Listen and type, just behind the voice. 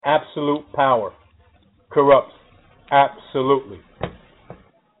Absolute power corrupts absolutely.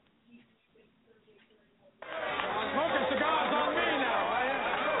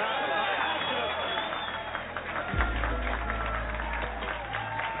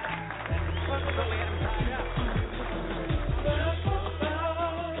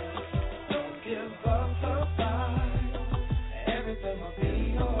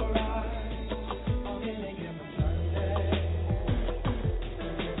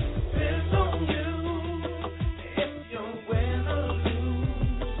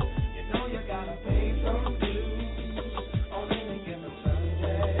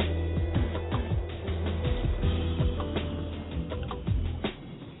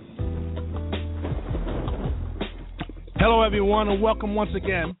 Hello, everyone, and welcome once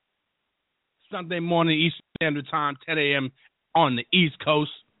again. Sunday morning, Eastern Standard Time, 10 a.m. on the East Coast.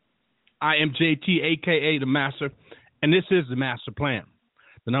 I am JT, a.k.a. The Master, and this is the Master Plan.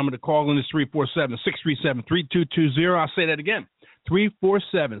 The number to call in is 347-637-3220. I'll say that again.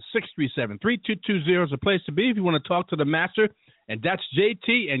 347-637-3220 is a place to be if you want to talk to the Master, and that's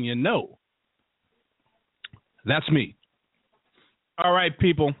JT, and you know that's me. All right,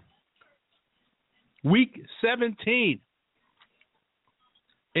 people. Week 17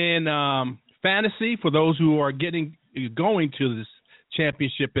 in fantasy for those who are going to this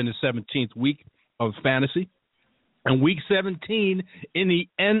championship in the 17th week of fantasy, and week 17 in the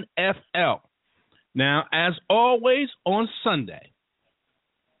NFL. Now, as always on Sunday,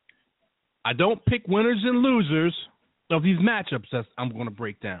 I don't pick winners and losers of these matchups that I'm going to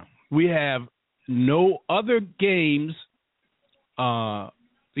break down. We have no other games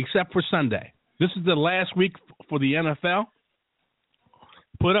except for Sunday. This is the last week for the NFL.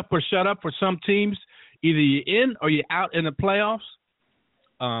 Put up or shut up for some teams. Either you're in or you're out in the playoffs.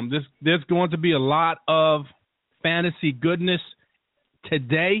 There's going to be a lot of fantasy goodness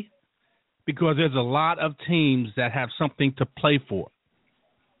today because there's a lot of teams that have something to play for.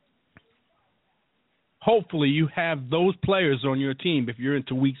 Hopefully you have those players on your team if you're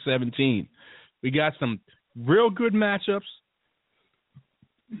into Week 17. We got some real good matchups,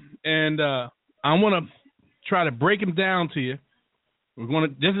 and I want to try to break them down to you.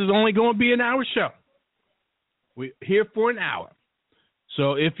 This is only going to be an hour show. We're here for an hour.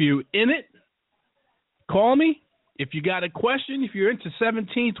 So if you're in it, call me. If you got a question, if you're into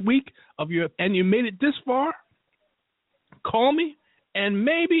 17th week and you made it this far, call me, and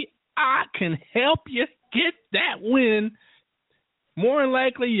maybe I can help you get that win. More than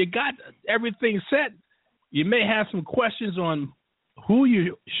likely, you got everything set. You may have some questions on who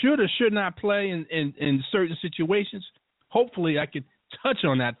you should or should not play in certain situations. Hopefully, I could touch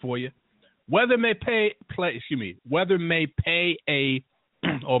on that for you. Weather may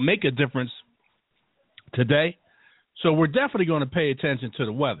or make a difference today. So we're definitely going to pay attention to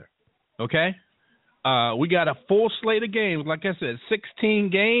the weather. Okay? We got a full slate of games. Like I said, 16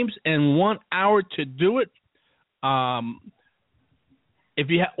 games and 1 hour to do it. If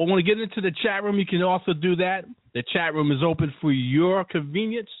you want to get into the chat room, you can also do that. The chat room is open for your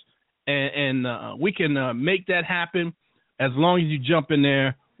convenience, and we can make that happen. As long as you jump in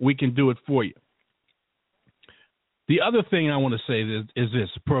there, we can do it for you. The other thing I want to say is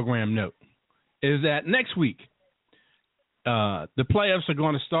this program note, is that next week the playoffs are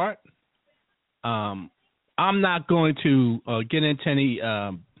going to start. I'm not going to get into any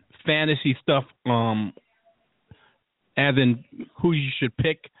fantasy stuff as in who you should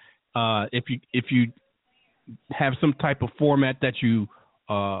pick. If you have some type of format that you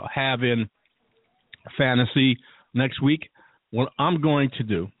have in fantasy next week, what I'm going to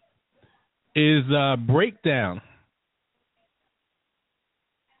do is break down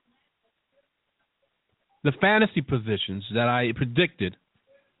the fantasy positions that I predicted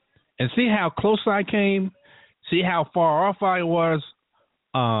and see how close I came, see how far off I was,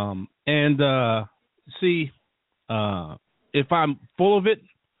 and see if I'm full of it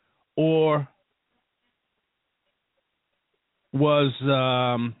or was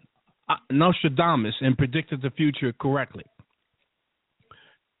Nostradamus and predicted the future correctly.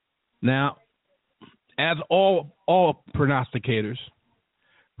 Now, as all prognosticators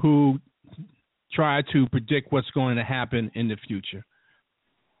who try to predict what's going to happen in the future,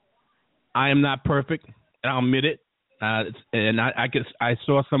 I am not perfect. I'll admit it. And I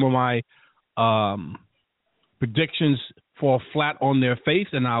saw some of my predictions fall flat on their face,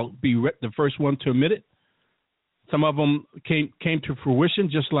 and I'll be the first one to admit it. Some of them came to fruition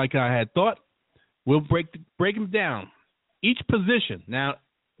just like I had thought. We'll break them down. Each position. Now,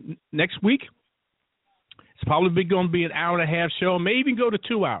 next week, it's probably going to be an hour and a half show, maybe even go to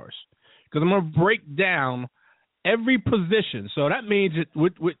 2 hours, because I'm going to break down every position. So that means it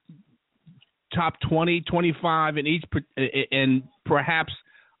with top 20, 25 in each, and perhaps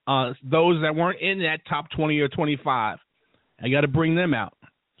those that weren't in that top 20 or 25. I got to bring them out.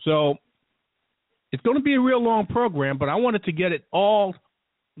 So it's going to be a real long program, but I wanted to get it all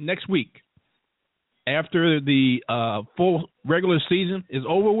next week after the full regular season is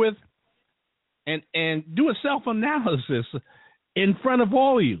over with, and do a self-analysis in front of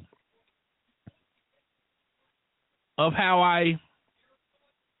all of you of how I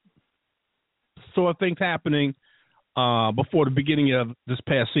saw things happening before the beginning of this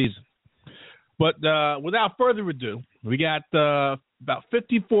past season. But without further ado, we got about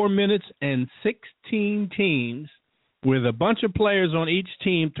 54 minutes and 16 teams with a bunch of players on each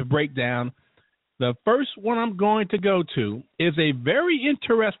team to break down. The first one I'm going to go to is a very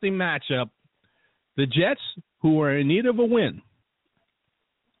interesting matchup. The Jets, who are in need of a win.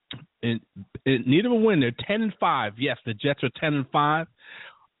 In need of a win. They're 10-5. Yes, the Jets are 10-5.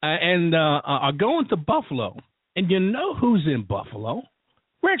 And are going to Buffalo. And you know who's in Buffalo?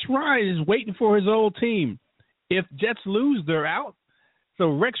 Rex Ryan is waiting for his old team. If Jets lose, they're out. So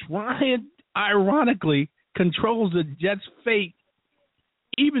Rex Ryan, ironically, controls the Jets' fate,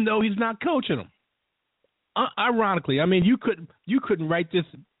 even though he's not coaching them. Ironically, I mean, you couldn't write this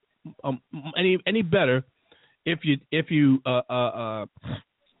any better if you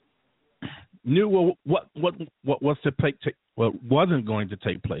knew what wasn't going to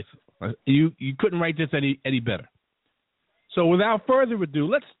take place. You couldn't write this any better. So without further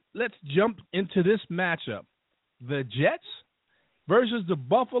ado, let's jump into this matchup: the Jets versus the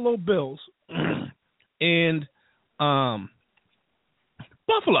Buffalo Bills. And Buffalo.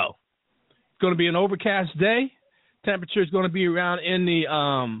 It's going to be an overcast day. Temperature is going to be around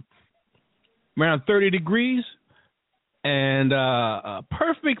 30 degrees, and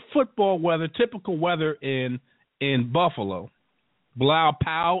perfect football weather, typical weather in Buffalo. Bilal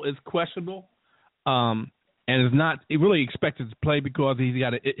Powell is questionable, and is not really expected to play because he's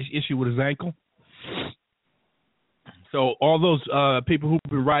got an issue with his ankle. So all those people who've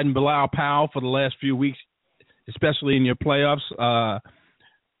been riding Bilal Powell for the last few weeks, especially in your playoffs,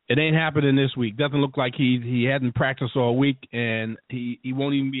 it ain't happening this week. Doesn't look like he hadn't practiced all week, and he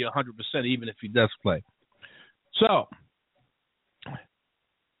won't even be 100% even if he does play. So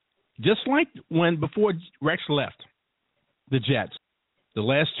just like before Rex left the Jets, the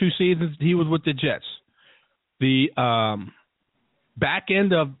last two seasons he was with the Jets, the back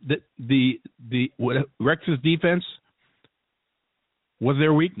end of the Rex's defense was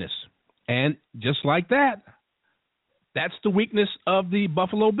their weakness. And just like that, that's the weakness of the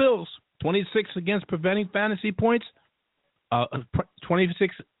Buffalo Bills. 26 against preventing fantasy points,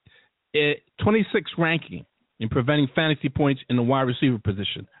 26 ranking in preventing fantasy points in the wide receiver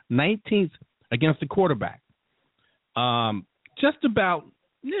position. 19th against the quarterback. Just about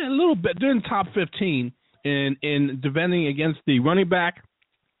a little bit. They're in the top 15 in defending against the running back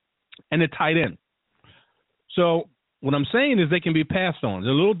and the tight end. So what I'm saying is they can be passed on.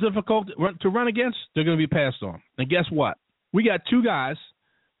 They're a little difficult to run against. They're going to be passed on. And guess what? We got two guys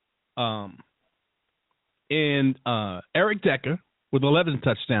in Eric Decker with 11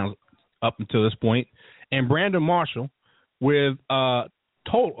 touchdowns up until this point, and Brandon Marshall with total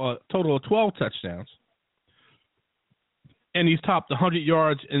of 12 touchdowns. And he's topped 100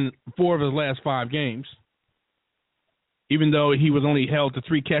 yards in 4 of his last 5 games, even though he was only held to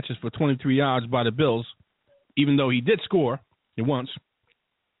 3 catches for 23 yards by the Bills, even though he did score once.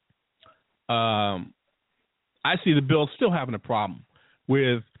 I see the Bills still having a problem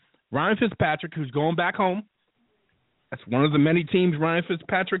with Ryan Fitzpatrick, who's going back home. That's one of the many teams Ryan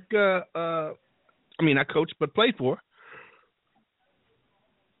Fitzpatrick, not coached, but played for.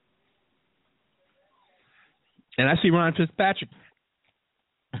 And I see Ryan Fitzpatrick.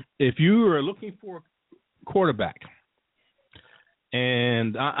 If you are looking for a quarterback,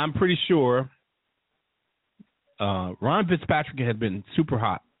 and I'm pretty sure Ryan Fitzpatrick had been super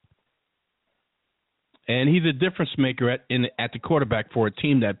hot. And he's a difference maker at the quarterback for a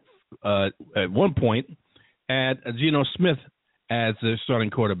team that at one point had Geno Smith as their starting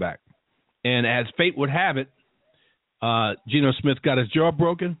quarterback. And as fate would have it, Geno Smith got his jaw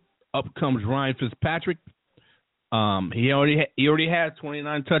broken. Up comes Ryan Fitzpatrick. He already had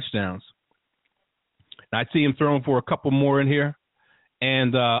 29 touchdowns. I see him throwing for a couple more in here,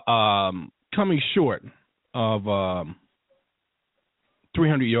 and coming short of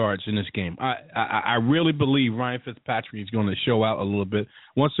 300 yards in this game. I really believe Ryan Fitzpatrick is going to show out a little bit,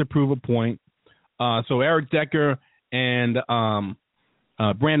 wants to prove a point. So Eric Decker and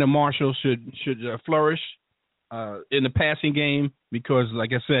Brandon Marshall should flourish in the passing game because,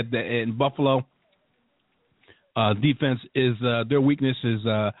 like I said, in Buffalo, defense is their weakness is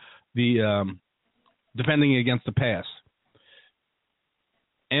the defending against the pass.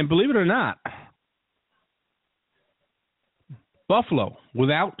 And believe it or not, Buffalo,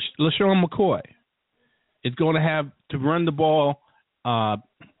 without LaShawn McCoy, is going to have to run the ball, and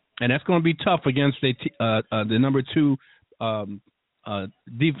that's going to be tough against the number 2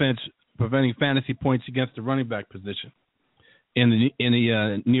 defense, preventing fantasy points against the running back position in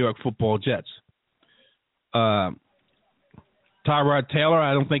the New York Football Jets. Tyrod Taylor,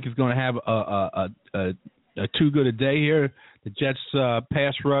 I don't think is going to have a too good a day here. The Jets'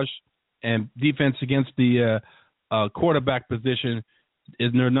 pass rush and defense against the quarterback position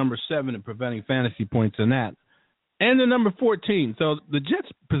is their number 7 in preventing fantasy points in that, and the number 14. So the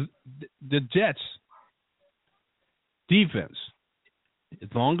Jets defense, as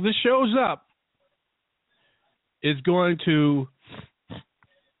long as it shows up, is going to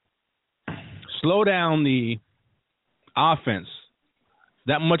slow down the offense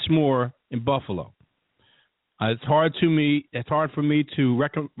that much more in Buffalo. It's hard for me to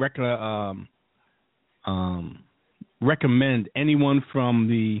recommend anyone from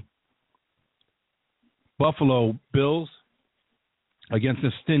the Buffalo Bills against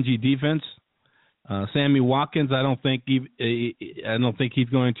a stingy defense. Sammy Watkins, I don't think he's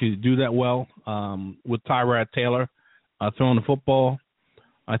going to do that well with Tyrod Taylor throwing the football.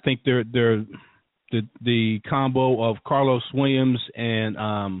 I think the combo of Carlos Williams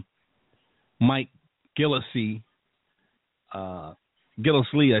and Mike Gillislee, I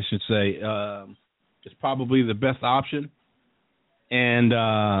should say, is probably the best option. And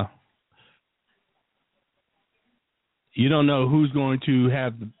you don't know who's going to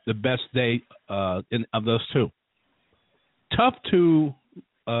have the best day of those two. Tough to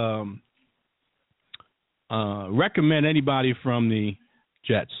recommend anybody from the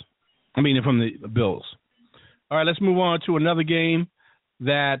Jets. From the Bills. All right, let's move on to another game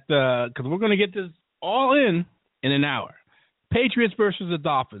that because we're going to get this all in an hour. Patriots versus the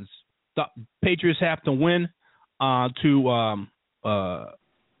Dolphins. The Patriots have to win to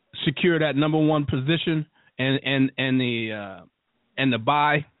secure that number 1 position and the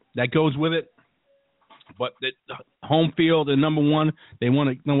bye that goes with it. But the home field and number 1, they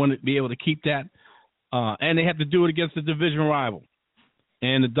want to be able to keep that, and they have to do it against the division rival.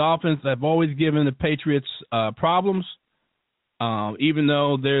 And the Dolphins have always given the Patriots problems, even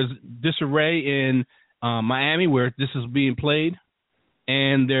though there's disarray in Miami where this is being played.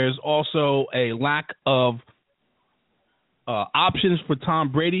 And there's also a lack of options for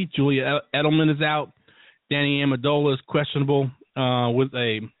Tom Brady. Julia Edelman is out. Danny Amendola is questionable with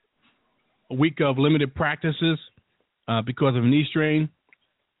a week of limited practices because of a knee strain.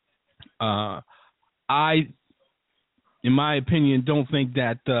 In my opinion, don't think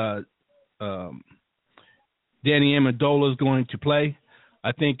that Danny Amendola is going to play.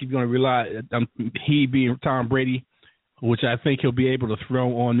 I think he's going to rely on he being Tom Brady, which I think he'll be able to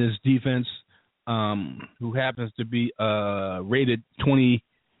throw on this defense, who happens to be rated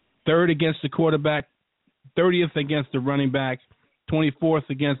 23rd against the quarterback, 30th against the running back, 24th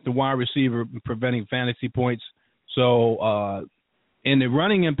against the wide receiver, preventing fantasy points. So in the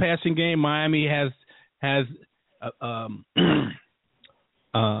running and passing game, Miami has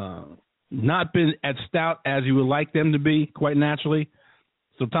not been as stout as you would like them to be, quite naturally.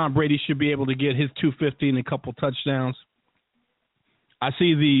 So Tom Brady should be able to get his 250 and a couple touchdowns. I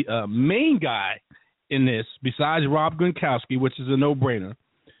see the main guy in this, besides Rob Gronkowski, which is a no-brainer,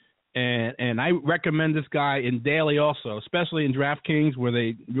 and I recommend this guy in daily also, especially in DraftKings where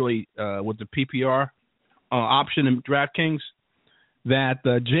they really, with the PPR option in DraftKings, that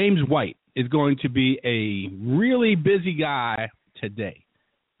James White is going to be a really busy guy today.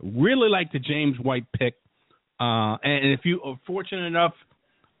 Really like the James White pick. And if you are fortunate enough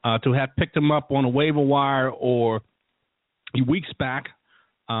to have picked him up on a waiver wire or weeks back,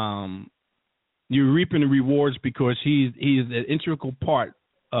 you're reaping the rewards because he's an integral part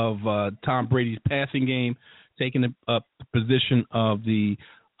of Tom Brady's passing game, taking the position of the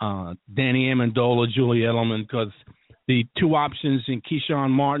Danny Amendola, Julie Edelman, because the two options in Keyshawn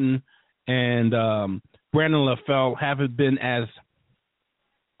Martin and Brandon LaFell haven't been as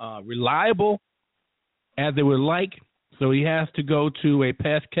reliable as they would like, so he has to go to a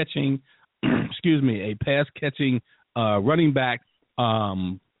pass catching running back,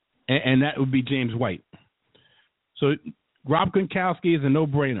 and that would be James White. So Rob Gronkowski is a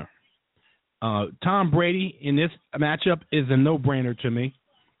no-brainer. Tom Brady in this matchup is a no-brainer to me.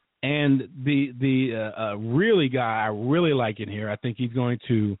 And the really guy I really like in here, I think he's going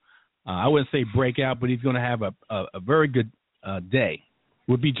to, I wouldn't say break out, but he's going to have a very good day,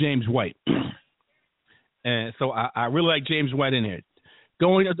 would be James White. And so I really like James White in here.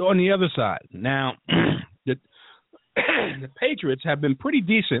 Going on the other side now, the Patriots have been pretty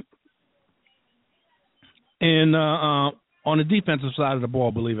decent in on the defensive side of the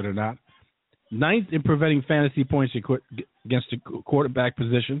ball, believe it or not. 9th in preventing fantasy points against the quarterback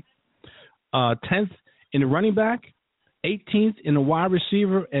position. 10th in the running back. 18th in the wide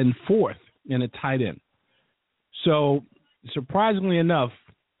receiver, and 4th in the tight end. So, surprisingly enough,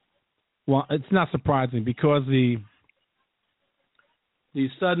 well, it's not surprising because the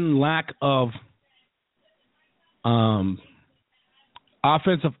sudden lack of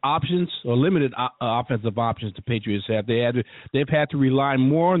offensive options or limited offensive options the Patriots have. They've had to rely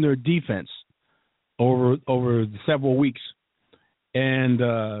more on their defense over several weeks, and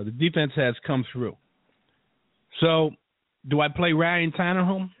the defense has come through. So, do I play Ryan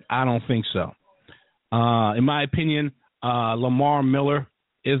Tannehill? I don't think so. In my opinion, Lamar Miller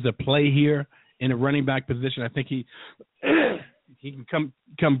is the play here in the running back position. I think he can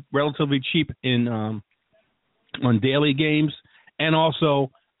come relatively cheap in on daily games, and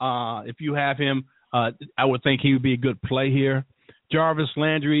also if you have him, I would think he would be a good play here. Jarvis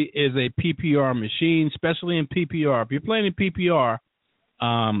Landry is a PPR machine, especially in PPR. If you're playing in PPR,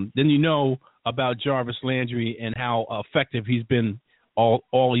 then you know about Jarvis Landry and how effective he's been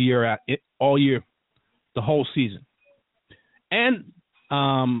all year, the whole season. And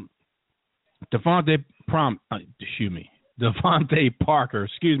Devontae Parker,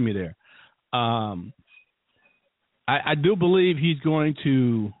 I do believe he's going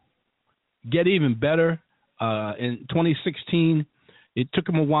to get even better. In 2016, it took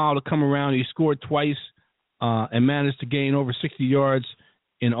him a while to come around. He scored twice and managed to gain over 60 yards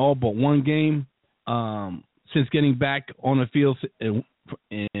in all but one game since getting back on the field in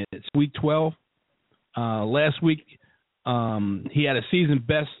week 12. Last week, he had a season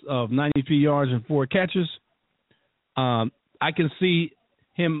best of 93 yards and 4 catches. I can see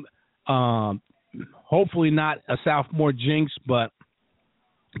him hopefully not a sophomore jinx, but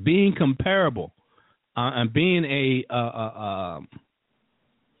being comparable and being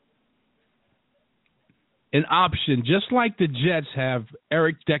an option, just like the Jets have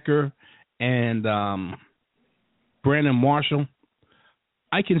Eric Decker and Brandon Marshall.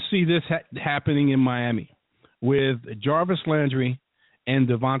 I can see this happening in Miami with Jarvis Landry and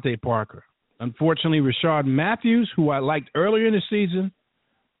Devontae Parker. Unfortunately, Rashard Matthews, who I liked earlier in the season,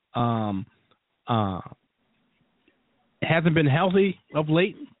 hasn't been healthy of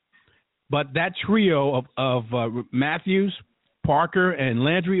late. But that trio of Matthews, Parker, and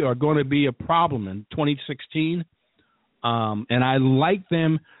Landry are going to be a problem in 2016. And I like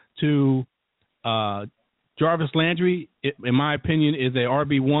them to Jarvis Landry, in my opinion, is a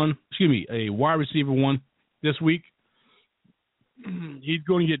wide receiver 1 this week. He's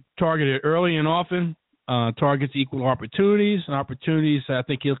going to get targeted early and often. Targets equal opportunities, and opportunities I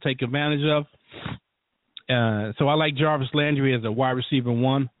think he'll take advantage of. So I like Jarvis Landry as a wide receiver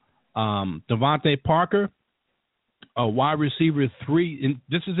 1. Devontae Parker, a wide receiver 3.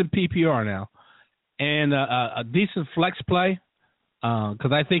 This is in PPR now. And a decent flex play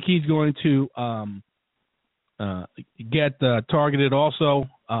because I think he's going to get targeted also.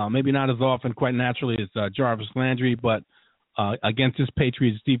 Maybe not as often, quite naturally, as Jarvis Landry, but against this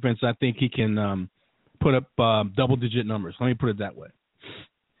Patriots defense, I think he can put up double-digit numbers. Let me put it that way.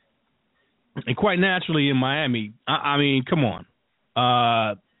 And quite naturally in Miami, I mean, come on.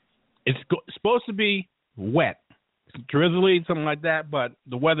 It's supposed to be wet, drizzly, something like that, but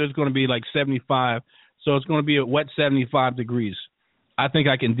the weather is going to be like 75, so it's going to be a wet 75 degrees. I think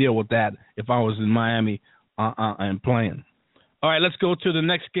I can deal with that if I was in Miami and playing. All right, let's go to the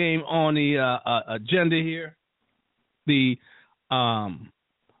next game on the agenda here. The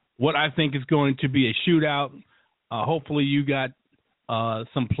what I think is going to be a shootout. Hopefully you got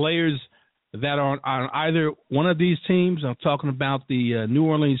some players that are on either one of these teams. I'm talking about the New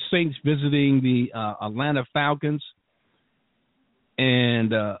Orleans Saints visiting the Atlanta Falcons.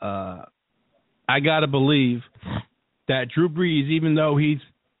 And I got to believe that Drew Brees, even though he's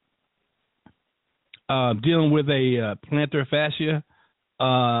dealing with a plantar fascia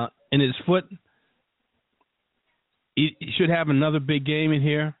in his foot, he should have another big game in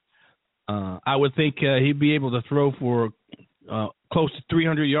here. I would think he'd be able to throw for close to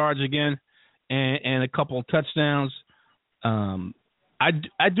 300 yards again and a couple of touchdowns.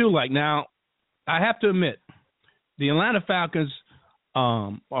 I do like. Now, I have to admit, the Atlanta Falcons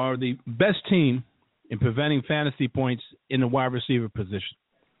are the best team in preventing fantasy points in the wide receiver position.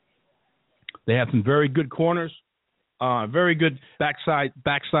 They have some very good corners, very good backside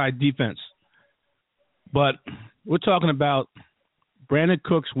defense. But we're talking about Brandon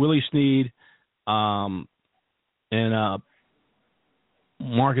Cooks, Willie Snead, and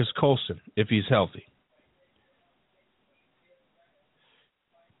Marcus Colston, if he's healthy.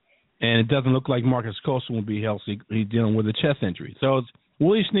 And it doesn't look like Marcus Colston will be healthy. He's dealing with a chest injury. So it's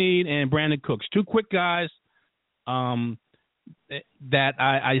Willie Snead and Brandon Cooks, two quick guys that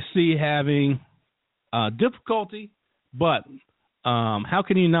I see having difficulty. But how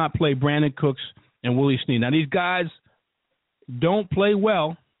can you not play Brandon Cooks and Willie Snead? Now, these guys don't play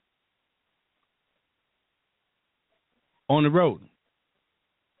well on the road.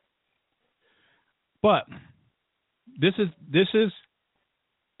 But this is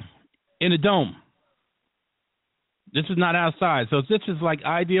in a dome. This is not outside. So this is like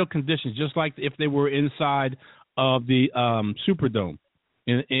ideal conditions, just like if they were inside of the Superdome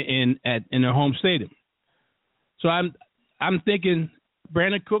in their home stadium. So I'm thinking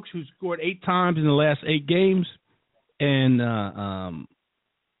Brandon Cooks, who scored 8 times in the last 8 games, and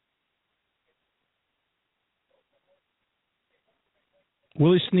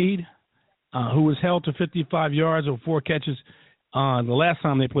Willie Snead, who was held to 55 yards or 4 catches the last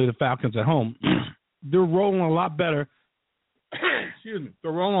time they played the Falcons at home. They're rolling a lot better. Excuse me.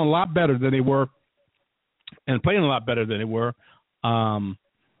 They're rolling a lot better than they were, and playing a lot better than they were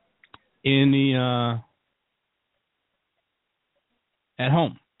in the at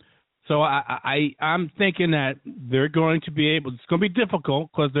home. So I'm thinking that they're going to be able. It's going to be difficult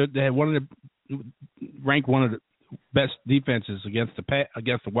because they have one of the best defenses against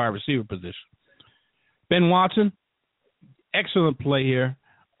the wide receiver position. Ben Watson, excellent play here.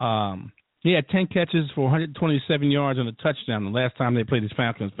 He had 10 catches for 127 yards and a touchdown the last time they played the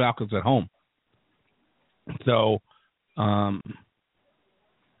Falcons at home. So,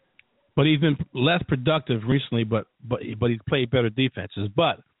 but he's been less productive recently, but he's played better defenses.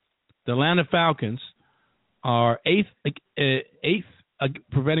 But the Atlanta Falcons are eighth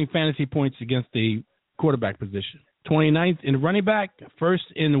preventing fantasy points against the quarterback position, 29th in the running back, first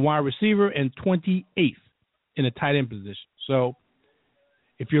in the wide receiver, and 28th in the tight end position. So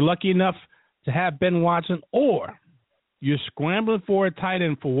if you're lucky enough to have Ben Watson, or you're scrambling for a tight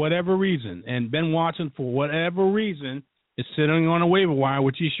end for whatever reason, and Ben Watson, for whatever reason, is sitting on a waiver wire,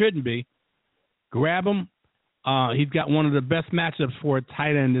 which he shouldn't be, grab him. He's got one of the best matchups for a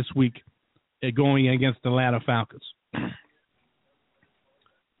tight end this week going against the Atlanta Falcons.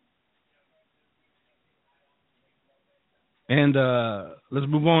 And let's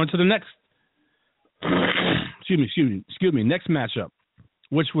move on to the next next matchup,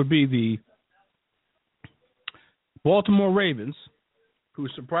 which would be the Baltimore Ravens, who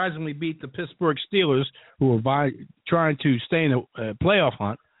surprisingly beat the Pittsburgh Steelers, who were trying to stay in a playoff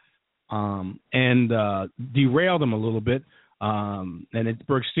hunt, and derail them a little bit. And the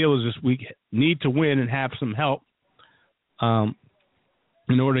Pittsburgh Steelers this week need to win and have some help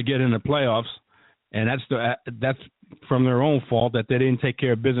in order to get in the playoffs. And that's from their own fault that they didn't take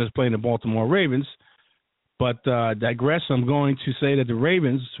care of business playing the Baltimore Ravens. But digress, I'm going to say that the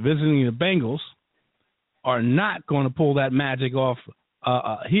Ravens, visiting the Bengals, are not going to pull that magic off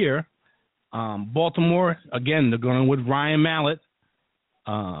here. Baltimore, again, they're going with Ryan Mallett.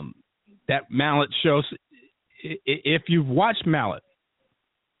 That Mallett shows, if you've watched Mallett,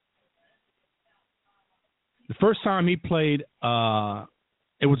 the first time he played,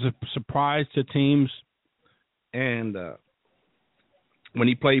 it was a surprise to teams. And when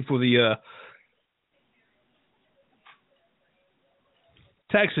he played for the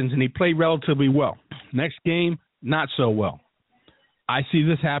Texans, and he played relatively well. Next game, not so well. I see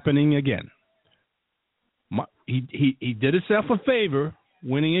this happening again. He did himself a favor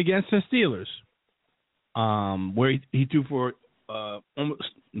winning against the Steelers, where he threw for almost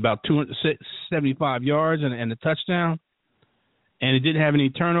about 275 yards and a touchdown, and he didn't have any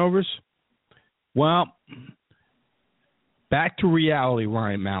turnovers. Well, back to reality,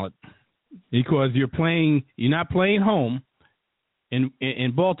 Ryan Mallett, because you're not playing home.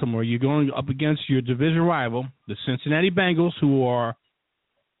 In Baltimore, you're going up against your division rival, the Cincinnati Bengals, who are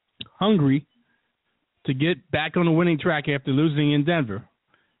hungry to get back on the winning track after losing in Denver,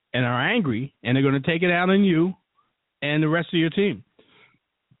 and are angry, and they're going to take it out on you and the rest of your team.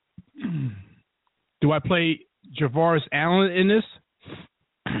 Do I play Javaris Allen in this?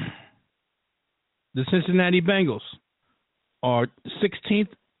 The Cincinnati Bengals are 16th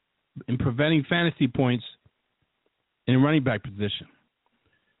in preventing fantasy points in running back position.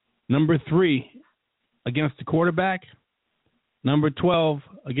 Number 3 against the quarterback. Number 12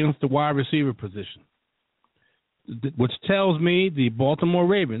 against the wide receiver position. Which tells me the Baltimore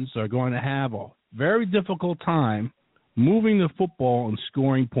Ravens are going to have a very difficult time moving the football and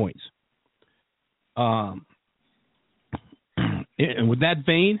scoring points. And with that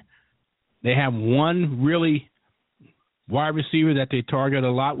vein, they have one really wide receiver that they target a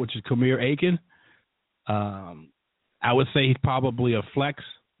lot, which is Kamir Aiken. I would say he's probably a flex,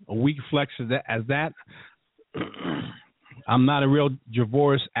 a weak flex as that. I'm not a real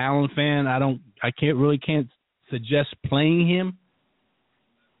Javoris Allen fan. I can't suggest playing him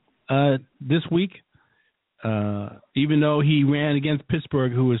this week. Even though he ran against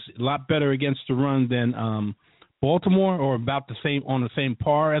Pittsburgh, who was a lot better against the run than Baltimore, or about the same on the same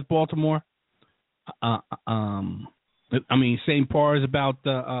par as Baltimore. Same par as about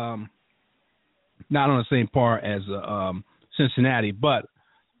not on the same par as Cincinnati, but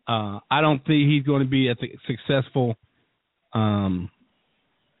I don't think he's going to be as successful.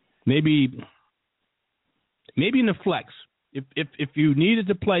 Maybe in the flex. If you needed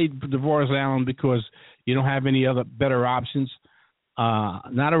to play DeVoris Allen because you don't have any other better options,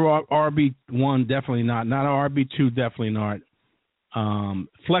 not a RB1, definitely not. Not an RB2, definitely not.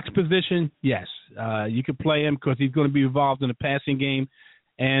 Flex position, yes. You could play him because he's going to be involved in the passing game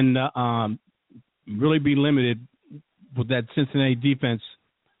and really be limited with that Cincinnati defense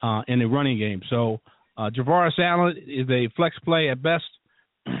in the running game. So Javaris Allen is a flex play at best.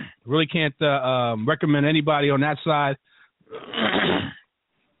 Really can't recommend anybody on that side.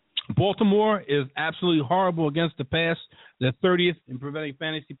 Baltimore is absolutely horrible against the pass. They're 30th in preventing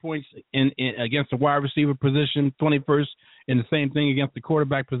fantasy points in against the wide receiver position, 21st in the same thing against the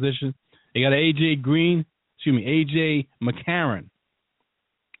quarterback position. They got AJ McCarron.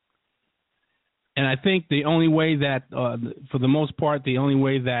 And I think the only way that, for the most part, the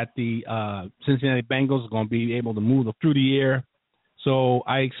Cincinnati Bengals are going to be able to move through the air. So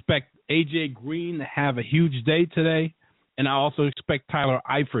I expect AJ Green to have a huge day today. And I also expect Tyler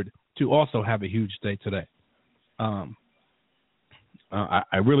Eifert to also have a huge day today.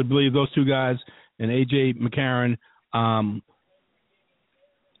 I really believe those two guys and A.J. McCarron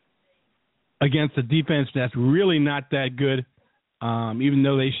against a defense that's really not that good, even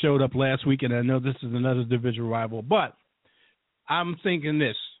though they showed up last week, and I know this is another division rival. But I'm thinking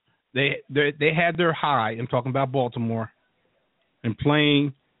this. They had their high, I'm talking about Baltimore, and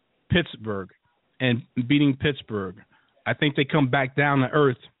playing Pittsburgh and beating Pittsburgh. I think they come back down to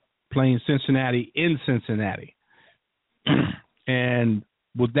earth playing Cincinnati in Cincinnati. And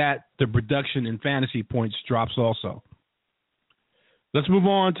with that, the production in fantasy points drops also. Let's move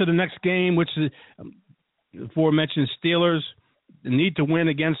on to the next game, which is the aforementioned Steelers. They need to win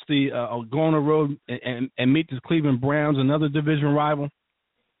against the go on the road and meet the Cleveland Browns, another division rival.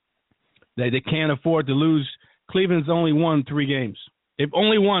 They can't afford to lose. Cleveland's only won 3 games. They've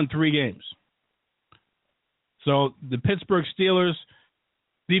only won 3 games. So the Pittsburgh Steelers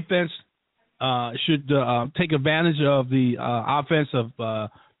defense should take advantage of the offense of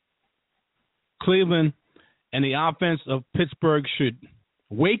Cleveland, and the offense of Pittsburgh should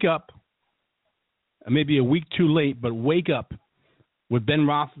wake up, maybe a week too late, but wake up with Ben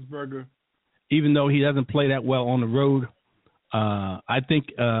Roethlisberger, even though he doesn't play that well on the road. I think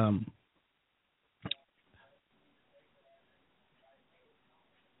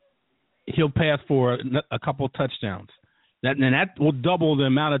he'll pass for a couple of touchdowns. That will double the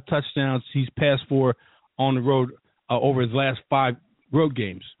amount of touchdowns he's passed for on the road over his last 5 road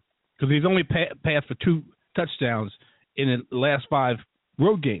games, because he's only passed for 2 touchdowns in the last 5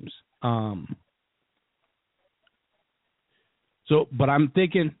 road games. But I'm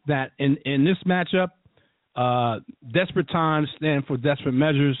thinking that in this matchup, desperate times stand for desperate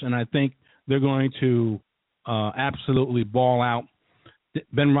measures, and I think they're going to absolutely ball out.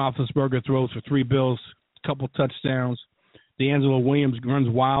 Ben Roethlisberger throws for 3 bills, a couple touchdowns. D'Angelo Williams runs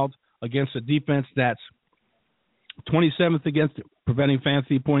wild against a defense that's 27th against preventing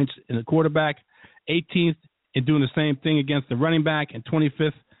fantasy points in the quarterback, 18th in doing the same thing against the running back, and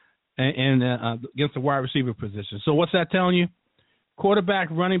 25th and against the wide receiver position. So what's that telling you? Quarterback,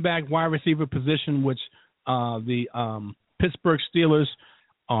 running back, wide receiver position, which the Pittsburgh Steelers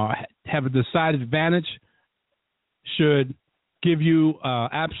have a decided advantage, should give you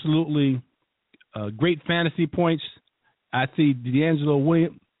absolutely great fantasy points. I see D'Angelo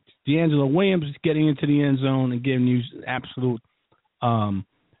Williams getting into the end zone and giving you absolute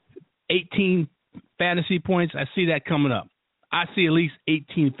 18 fantasy points. I see that coming up. I see at least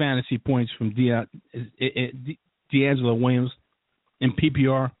 18 fantasy points from D'Angelo Williams in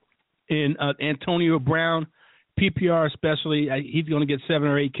PPR. In Antonio Brown, PPR especially, he's going to get 7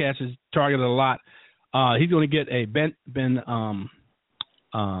 or 8 catches, targeted a lot. He's going to get a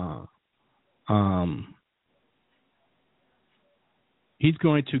he's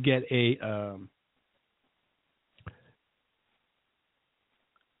going to get a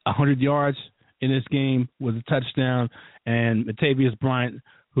 100 yards in this game with a touchdown, and Latavius Bryant,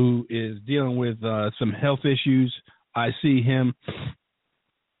 who is dealing with some health issues, I see him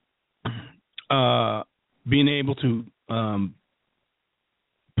being able to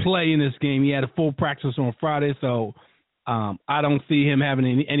play in this game. He had a full practice on Friday, so I don't see him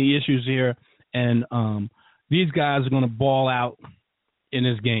having any issues here. And these guys are going to ball out in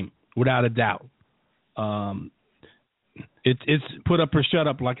this game, without a doubt. It's put up or shut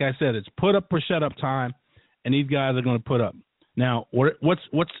up. Like I said, it's put up or shut up time, and these guys are going to put up. Now, what's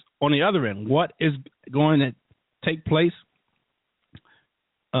on the other end? What is going to take place?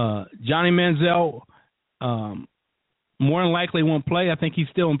 Johnny Manziel more than likely won't play. I think he's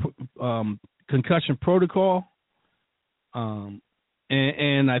still in concussion protocol. And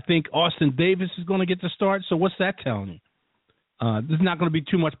I think Austin Davis is going to get the start. So what's that telling you? There's not going to be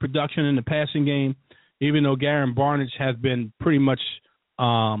too much production in the passing game, even though Garen Barnidge has been pretty much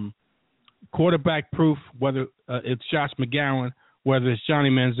quarterback proof, whether it's Josh McGowan, whether it's Johnny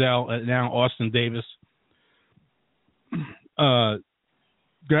Manziel, and now Austin Davis.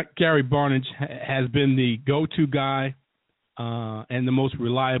 Gary Barnidge has been the go-to guy and the most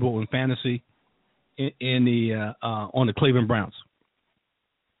reliable in fantasy on the Cleveland Browns.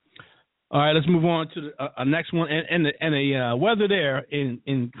 All right, let's move on to the next one. And the weather there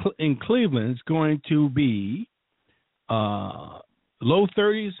in Cleveland is going to be low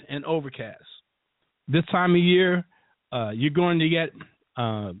 30s and overcast. This time of year, you're going to get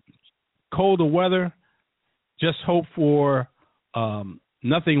colder weather. Just hope for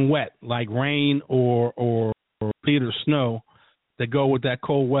nothing wet like rain or sleet or snow that go with that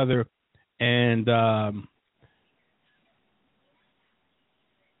cold weather, and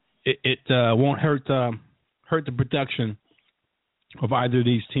it won't hurt the production of either of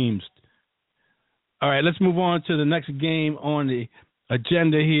these teams. All right, let's move on to the next game on the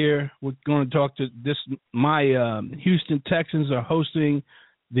agenda here. We're going to talk to my Houston Texans are hosting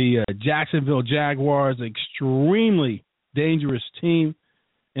the Jacksonville Jaguars, an extremely dangerous team.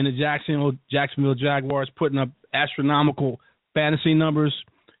 And the Jacksonville Jaguars putting up astronomical fantasy numbers.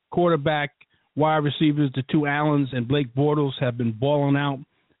 Quarterback, wide receivers, the two Allens and Blake Bortles have been balling out.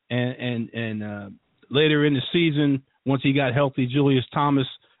 And later in the season, once he got healthy, Julius Thomas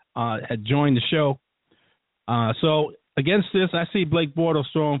had joined the show. So against this, I see Blake Bortles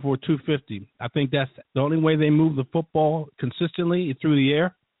throwing for 250. I think that's the only way they move the football consistently through the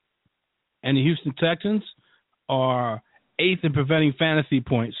air. And the Houston Texans are 8th in preventing fantasy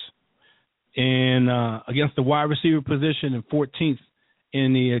points in against the wide receiver position and 14th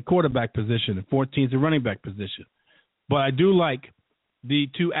in the quarterback position and 14th in running back position. But I do like the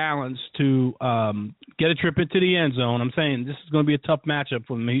two Allens to get a trip into the end zone. I'm saying this is going to be a tough matchup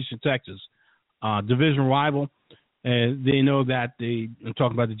for the Houston Texans. Division rival. And they know that I'm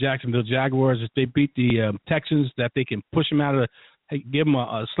talking about the Jacksonville Jaguars. If they beat the Texans, that they can push them out of give them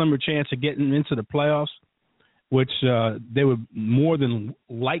a slimmer chance of getting into the playoffs, which they would more than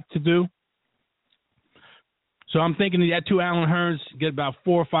like to do. So I'm thinking that two Allen Hurns get about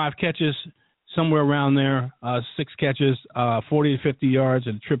 4 or 5 catches, somewhere around there, 6 catches, 40 to 50 yards,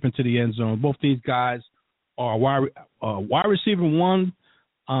 and a trip into the end zone. Both these guys are wide receiver one,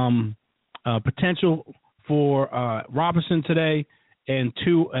 potential for Robinson today, and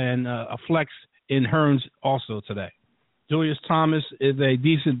a flex in Hurns also today. Julius Thomas is a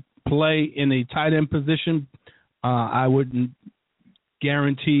decent play in a tight end position. I wouldn't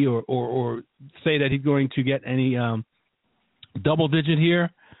guarantee or say that he's going to get any double digit here.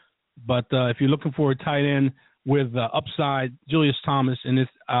 But if you're looking for a tight end with upside, Julius Thomas in this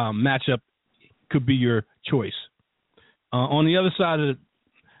matchup could be your choice. On the other side of it,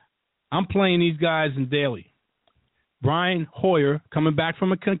 I'm playing these guys in daily. Brian Hoyer, coming back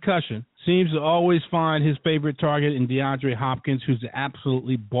from a concussion, seems to always find his favorite target in DeAndre Hopkins, who's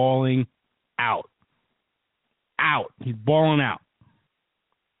absolutely balling out. He's balling out.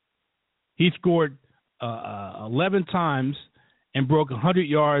 He scored 11 times and broke 100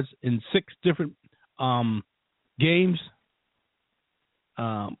 yards in 6 different games.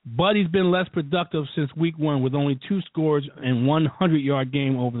 But he's been less productive since week 1 with only 2 scores and 100-yard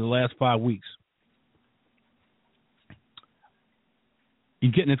game over the last 5 weeks.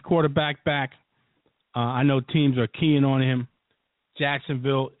 He's getting his quarterback back. I know teams are keying on him.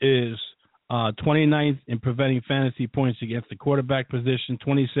 Jacksonville is 29th in preventing fantasy points against the quarterback position,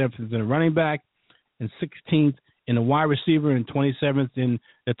 27th in the running back, and 16th in the wide receiver, and 27th in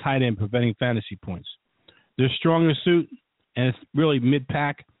the tight end preventing fantasy points. Their strongest suit, and it's really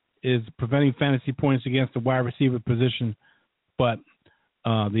mid-pack, is preventing fantasy points against the wide receiver position. But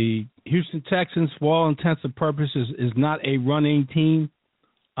the Houston Texans, for all intents and purposes, is not a running team.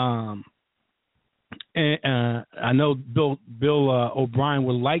 And I know Bill O'Brien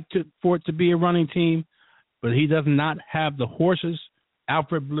would like for it to be a running team, but he does not have the horses.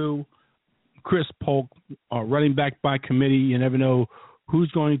 Alfred Blue, Chris Polk are running back by committee. You never know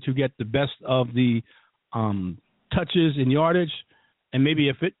who's going to get the best of the touches and yardage, and maybe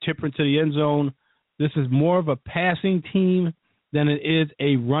a tipper into the end zone. This is more of a passing team than it is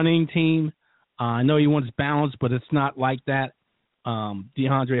a running team. I know he wants balance, but it's not like that.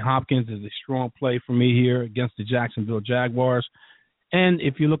 DeAndre Hopkins is a strong play for me here against the Jacksonville Jaguars. And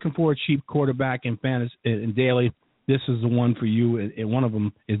if you're looking for a cheap quarterback in fantasy in daily, this is the one for you. And one of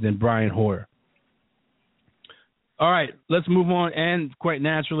them is then Brian Hoyer. All right, let's move on. And quite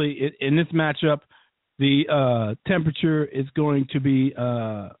naturally, in this matchup, the temperature is going to be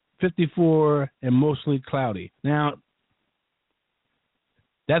 54 and mostly cloudy. Now,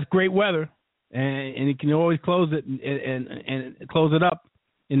 that's great weather, and you can always close it and close it up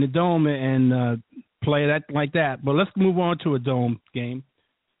in the dome and play that like that. But let's move on to a dome game,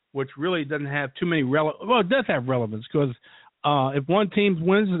 which really doesn't have too many it does have relevance because if one team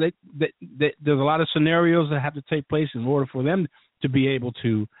wins, there's a lot of scenarios that have to take place in order for them to be able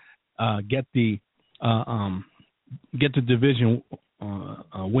to get the division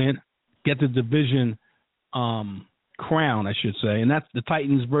win, get the division crown, I should say, and that's the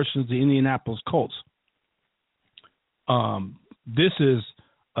Titans versus the Indianapolis Colts. This is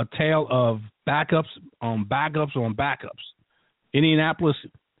a tale of backups on backups on backups. Indianapolis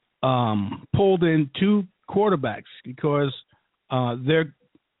pulled in two quarterbacks because they're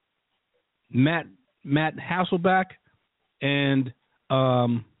Matt Hasselbeck and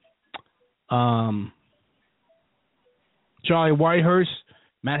Charlie Whitehurst.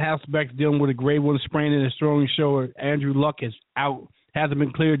 Matt Hasselbeck's dealing with a grade 1 sprain in his throwing shoulder. Andrew Luck is out, hasn't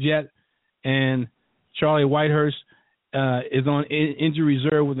been cleared yet, and Charlie Whitehurst is on injury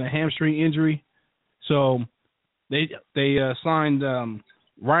reserve with a hamstring injury. So they signed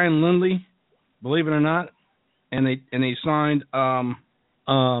Ryan Lindley, believe it or not, and they signed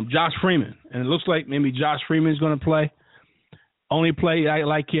Josh Freeman, and it looks like maybe Josh Freeman is going to play. Only play I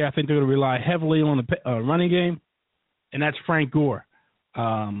like here, I think they're going to rely heavily on the running game, and that's Frank Gore.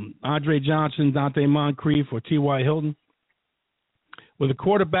 Andre Johnson, Dante Moncrief, or T.Y. Hilton. With a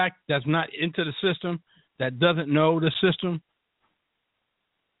quarterback that's not into the system, that doesn't know the system,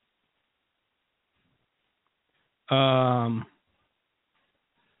 I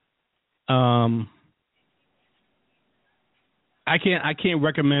can't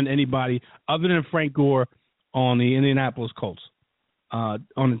recommend anybody other than Frank Gore on the Indianapolis Colts. On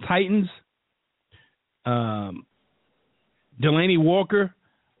the Titans, Delaney Walker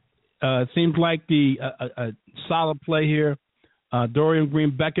seems like a solid play here. Dorian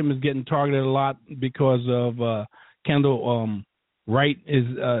Green-Beckham is getting targeted a lot because of Kendall Wright is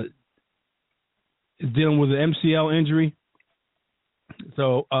dealing with an MCL injury.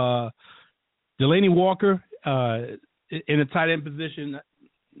 So Delaney Walker in a tight end position,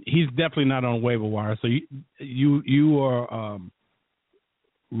 he's definitely not on waiver wire. So you are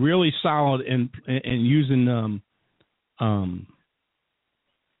really solid in using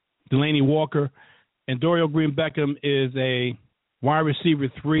Delaney Walker, and Dorian Green-Beckham is a wide receiver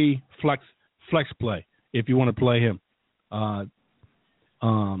 3 flex play if you want to play him.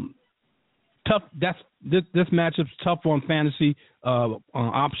 Tough. This matchup's tough on fantasy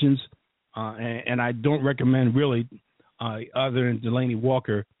options, and I don't recommend really other than Delaney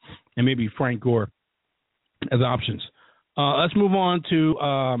Walker and maybe Frank Gore as options. Let's move on to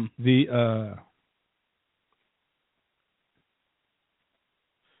the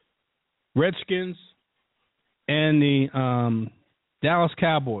Redskins and the Dallas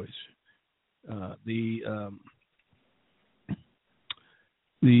Cowboys. The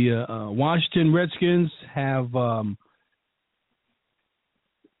Washington Redskins have won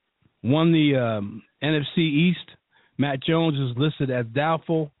the NFC East. Matt Jones is listed as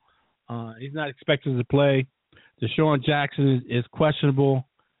doubtful. He's not expected to play. Deshaun Jackson is questionable,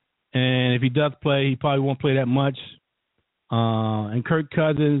 and if he does play, he probably won't play that much. And Kirk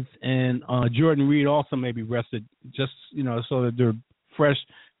Cousins and Jordan Reed also may be rested, just so that they're fresh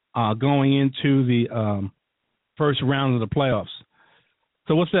going into the first round of the playoffs.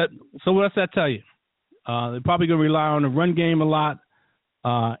 So what's that? So what's that tell you? They're probably going to rely on the run game a lot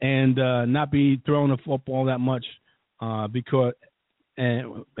and not be throwing the football that much because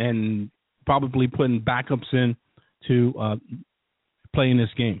and probably putting backups in to play in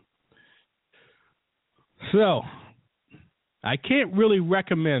this game. So I can't really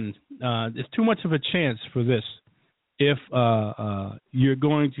recommend. There's too much of a chance for this. If you're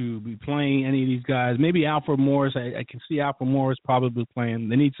going to be playing any of these guys, maybe Alfred Morris. I can see Alfred Morris probably playing.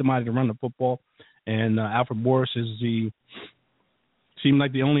 They need somebody to run the football, and Alfred Morris seemed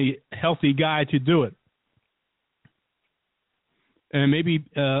like the only healthy guy to do it. And maybe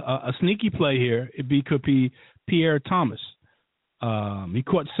a sneaky play here could be Pierre Thomas. He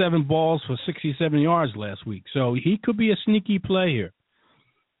caught 7 balls for 67 yards last week, so he could be a sneaky play here.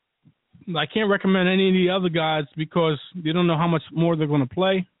 I can't recommend any of the other guys because you don't know how much more they're going to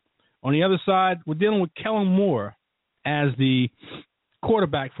play. On the other side, we're dealing with Kellen Moore as the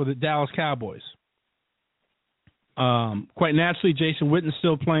quarterback for the Dallas Cowboys. Quite naturally, Jason Witten's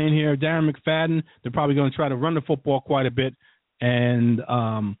still playing here. Darren McFadden, they're probably going to try to run the football quite a bit. And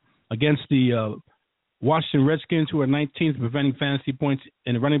against the Washington Redskins, who are 19th, preventing fantasy points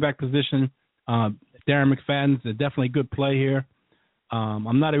in the running back position, Darren McFadden's a definitely good play here.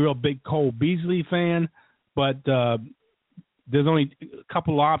 I'm not a real big Cole Beasley fan, but there's only a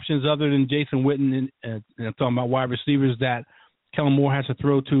couple options other than Jason Witten, and I'm talking about wide receivers that Kellen Moore has to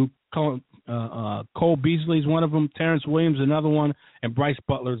throw to. Cole Beasley is one of them, Terrence Williams another one, and Bryce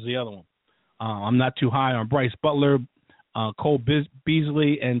Butler is the other one. I'm not too high on Bryce Butler, Cole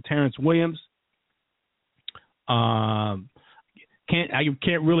Beasley, and Terrence Williams. I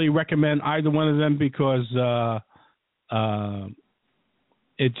can't really recommend either one of them because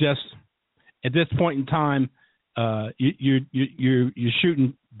it just at this point in time you're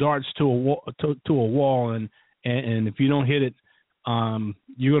shooting darts to a wall, and if you don't hit it,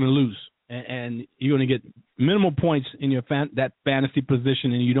 you're going to lose, and you're going to get minimal points in your that fantasy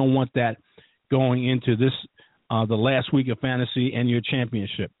position, and you don't want that going into this the last week of fantasy and your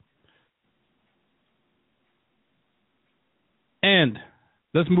championship. And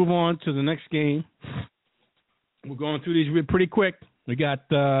let's move on to the next game. We're going through these pretty quick. We got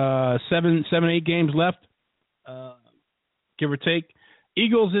 8 games left, give or take.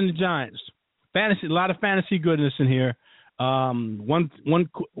 Eagles and the Giants. Fantasy, a lot of fantasy goodness in here. One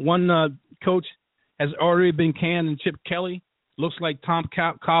coach has already been canned, and Chip Kelly. Looks like Tom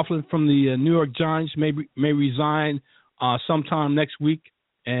Coughlin from the New York Giants may resign sometime next week,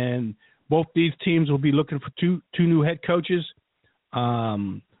 and both these teams will be looking for two new head coaches.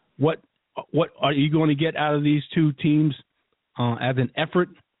 What are you going to get out of these two teams as an effort?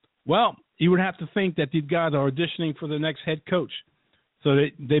 Well, you would have to think that these guys are auditioning for the next head coach, so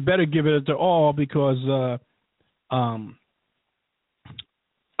they better give it their all because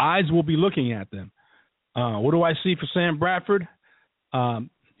eyes will be looking at them. What do I see for Sam Bradford?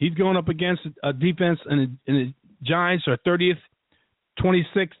 He's going up against a defense, and the Giants are 30th,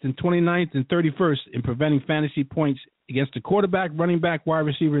 26th, and 29th, and 31st in preventing fantasy points against the quarterback, running back, wide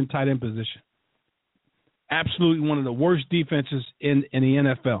receiver, and tight end position. Absolutely one of the worst defenses in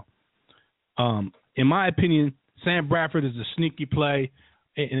the NFL. In my opinion, Sam Bradford is a sneaky play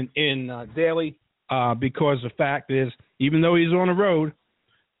in daily because the fact is, even though he's on the road,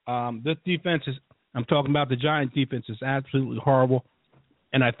 this defense is, I'm talking about the Giant defense, is absolutely horrible,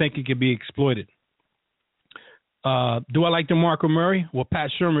 and I think it can be exploited. Do I like DeMarco Murray? Well, Pat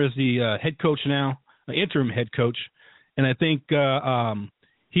Shurmur is the head coach now, interim head coach, and I think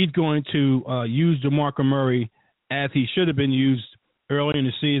he's going to use DeMarco Murray as he should have been used early in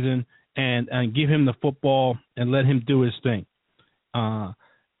the season and give him the football and let him do his thing. I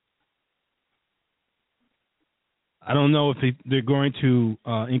don't know if they're going to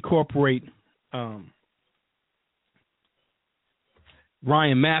incorporate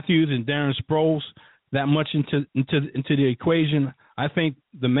Ryan Matthews and Darren Sproles that much into the equation. I think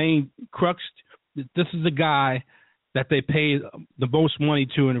the main crux, this is a guy that they pay the most money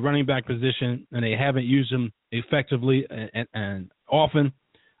to in the running back position, and they haven't used him effectively and often.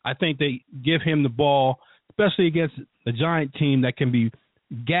 I think they give him the ball, especially against the Giant team that can be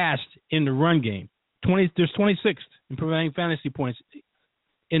gassed in the run game. There's 26th in preventing fantasy points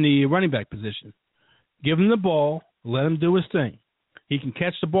in the running back position. Give him the ball, let him do his thing. He can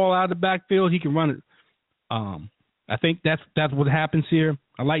catch the ball out of the backfield. He can run it. I think that's what happens here.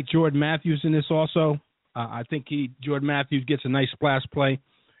 I like Jordan Matthews in this also. I think Jordan Matthews gets a nice splash play,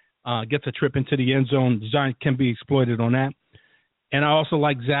 gets a trip into the end zone. The Giants can be exploited on that. And I also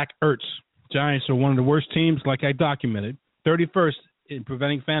like Zach Ertz. Giants are one of the worst teams, like I documented, 31st in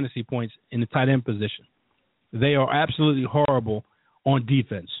preventing fantasy points in the tight end position. They are absolutely horrible on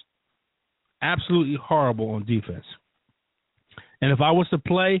defense. Absolutely horrible on defense. And if I was to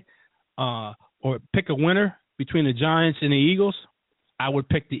play or pick a winner between the Giants and the Eagles, I would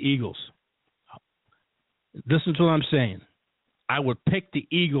pick the Eagles. Listen to what I'm saying. I would pick the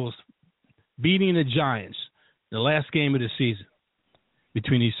Eagles beating the Giants the last game of the season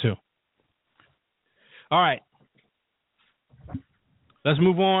between these two. All right. Let's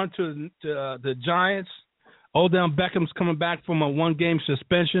move on to the Giants. Odell Beckham's coming back from a one-game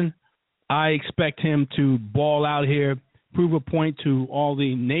suspension. I expect him to ball out here, prove a point to all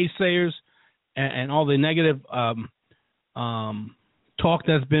the naysayers and all the negative talk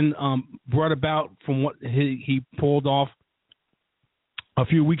that's been brought about from what he pulled off a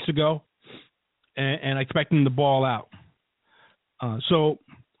few weeks ago, and expecting the ball out. So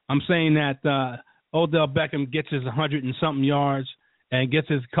I'm saying that Odell Beckham gets his 100 and something yards and gets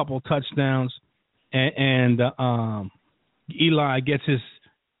his couple touchdowns, and Eli gets his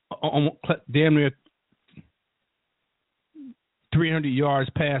damn near 300 yards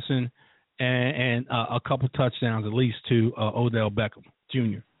passing and a couple touchdowns at least to Odell Beckham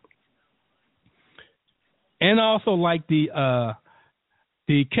Jr. And I also like the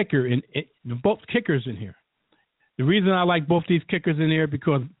kicker both kickers in here. The reason I like both these kickers in here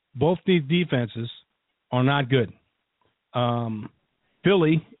because both these defenses are not good.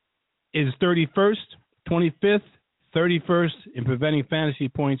 Philly is 31st, 25th, 31st in preventing fantasy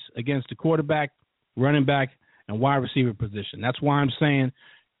points against the quarterback, running back, and wide receiver position. That's why I'm saying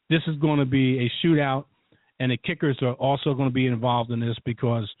this is going to be a shootout, and the kickers are also going to be involved in this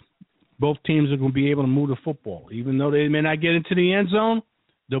because both teams are going to be able to move the football. Even though they may not get into the end zone,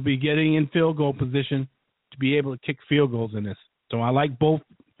 they'll be getting in field goal position to be able to kick field goals in this. So I like both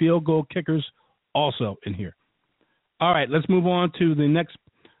field goal kickers also in here. All right, let's move on to the next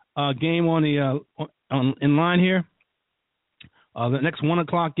game on the in line here. The next 1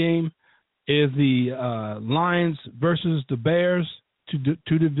 o'clock game is the Lions versus the Bears,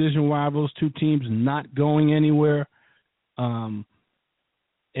 two division rivals, two teams not going anywhere. And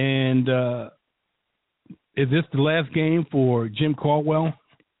is this the last game for Jim Caldwell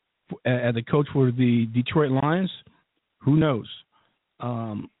as a coach for the Detroit Lions? Who knows?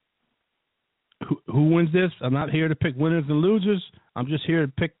 Who wins this? I'm not here to pick winners and losers. I'm just here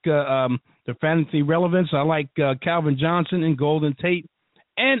to pick the fantasy relevance. I like Calvin Johnson and Golden Tate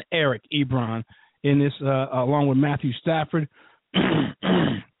and Eric Ebron in this, along with Matthew Stafford.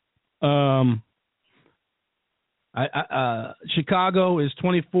 Chicago is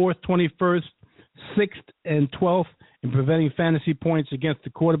 24th, 21st, 6th, and 12th in preventing fantasy points against the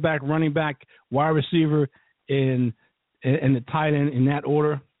quarterback, running back, wide receiver, and the tight end in that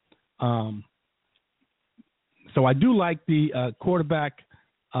order. So I do like the quarterback,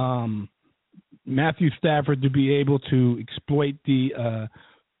 Matthew Stafford, to be able to exploit the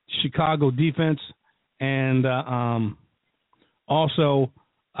Chicago defense, and also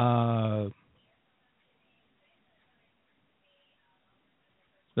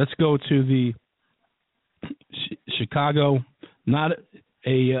let's go to the Chicago. Not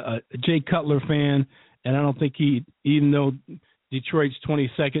a Jay Cutler fan, and I don't think even though Detroit's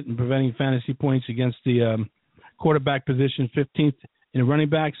 22nd in preventing fantasy points against the quarterback position, 15th in running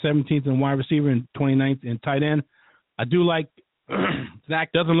back, 17th in wide receiver, and 29th in tight end. I do like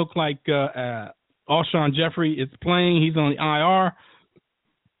Zach. Doesn't look like Alshon Jeffrey is playing. He's on the IR.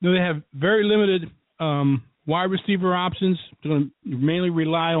 They have very limited wide receiver options. They're going to mainly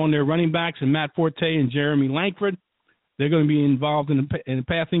rely on their running backs and Matt Forte and Jeremy Langford. They're going to be involved in the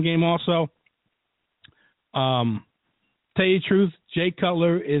passing game also. Tell you the truth, Jay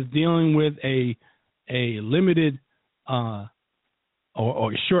Cutler is dealing with a limited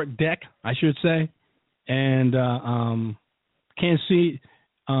or short deck, I should say, and can't see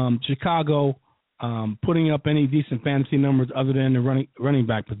Chicago putting up any decent fantasy numbers other than the running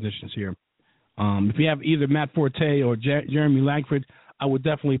back positions here. If you have either Matt Forte or Jeremy Langford, I would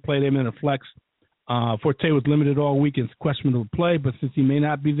definitely play them in a flex. Forte was limited all week and questionable play, but since he may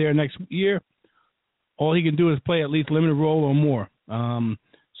not be there next year, all he can do is play at least limited role or more.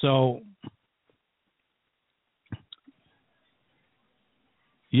 So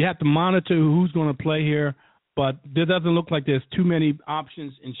you have to monitor who's going to play here, but there doesn't look like there's too many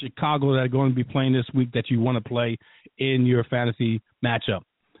options in Chicago that are going to be playing this week that you want to play in your fantasy matchup.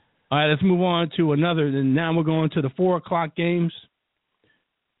 All right, let's move on to another. And now we're going to the 4 o'clock games.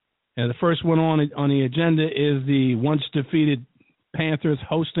 And the first one on the agenda is the once defeated Panthers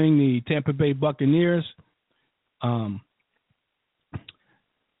hosting the Tampa Bay Buccaneers.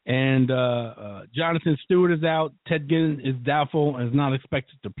 Jonathan Stewart is out. Ted Ginn is doubtful and is not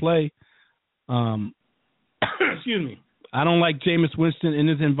expected to play. Excuse me. I don't like Jameis Winston in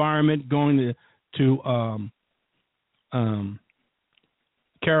this environment going to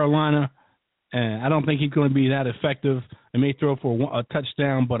Carolina. And I don't think he's going to be that effective. He may throw for a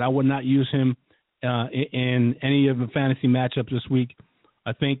touchdown, but I would not use him in any of the fantasy matchups this week.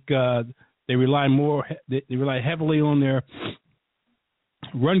 I think they rely heavily on their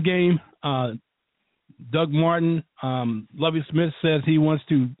run game. Doug Martin, Lovie Smith says he wants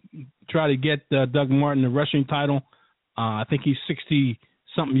to try to get Doug Martin the rushing title. I think he's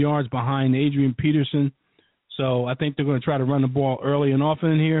 60-something yards behind Adrian Peterson. So I think they're going to try to run the ball early and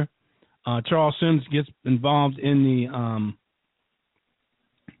often here. Charles Sims gets involved in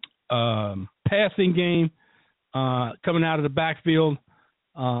passing game coming out of the backfield,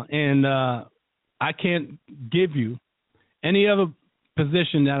 and I can't give you any other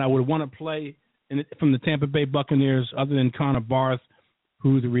position that I would want to play from the Tampa Bay Buccaneers other than Connor Barth,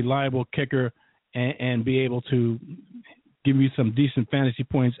 who's a reliable kicker and be able to give you some decent fantasy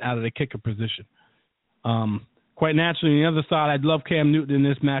points out of the kicker position. Quite naturally, on the other side, I'd love Cam Newton in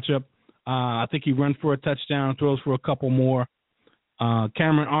this matchup. I think he runs for a touchdown, throws for a couple more.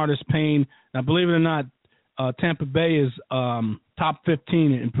 Cameron Artis-Payne. Now, believe it or not, Tampa Bay is top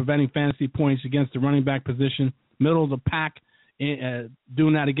 15 in preventing fantasy points against the running back position, middle of the pack,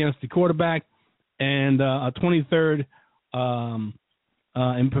 doing that against the quarterback, and 23rd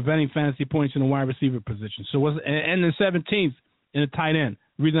in preventing fantasy points in the wide receiver position. So, and the 17th in the tight end.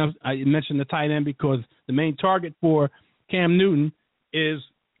 The reason I mentioned the tight end because the main target for Cam Newton is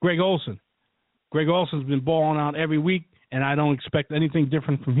Greg Olsen. Greg Olsen's been balling out every week, and I don't expect anything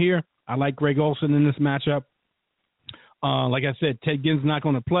different from here. I like Greg Olsen in this matchup. Like I said, Ted Ginn's not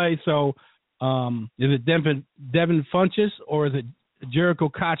going to play, so is it Devin Funchess or is it Jericho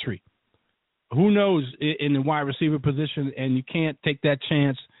Cotchery? Who knows in the wide receiver position, and you can't take that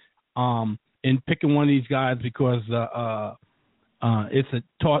chance in picking one of these guys because it's a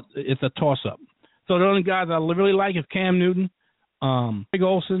toss-up. So the only guys I really like is Cam Newton, Greg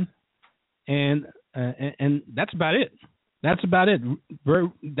Olsen, and that's about it. That's about it.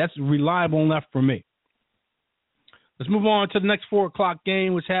 That's reliable enough for me. Let's move on to the next 4 o'clock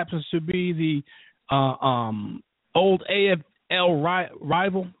game, which happens to be the old AFL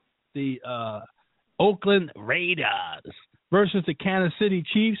rival, the Oakland Raiders versus the Kansas City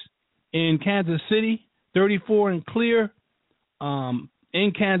Chiefs in Kansas City, 34 and clear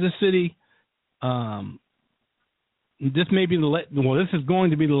in Kansas City. This is going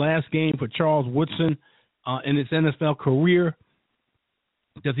to be the last game for Charles Woodson in his NFL career.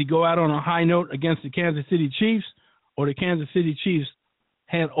 Does he go out on a high note against the Kansas City Chiefs, or the Kansas City Chiefs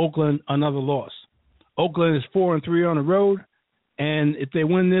hand Oakland another loss? Oakland is 4-3 on the road, and if they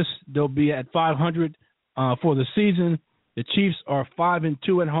win this, they'll be at 500 for the season. The Chiefs are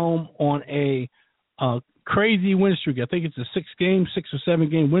 5-2 at home on a crazy win streak. I think it's a 6 or 7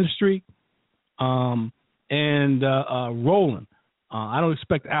 game win streak, and rolling. I don't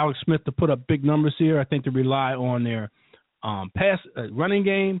expect Alex Smith to put up big numbers here. I think they rely on their running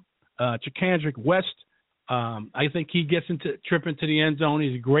game. Chakandrick West, I think he gets trip into the end zone.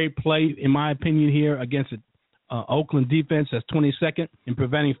 He's a great play, in my opinion, here against the Oakland defense that's 22nd in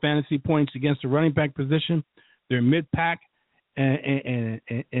preventing fantasy points against the running back position. They're mid-pack and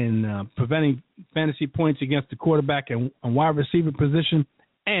preventing fantasy points against the quarterback and wide receiver position.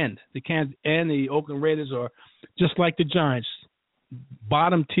 And the Oakland Raiders are just like the Giants,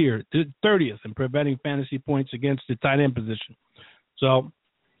 bottom tier, 30th in preventing fantasy points against the tight end position. So,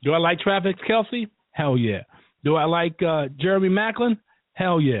 do I like Travis Kelce? Hell yeah. Do I like Jeremy Maclin?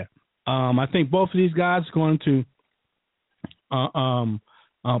 Hell yeah. I think both of these guys are going to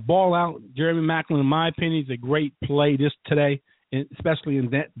ball out. Jeremy Maclin, in my opinion, is a great play today, especially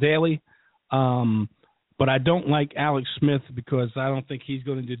in daily. But I don't like Alex Smith because I don't think he's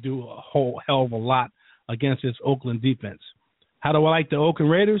going to do a whole hell of a lot against this Oakland defense. How do I like the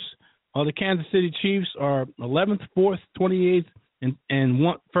Oakland Raiders? The Kansas City Chiefs are 11th, 4th, 28th, and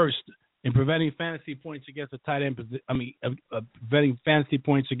first in preventing fantasy points against the tight end. Preventing fantasy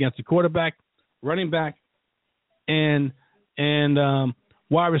points against the quarterback, running back, and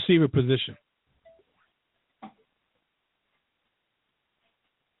wide receiver position.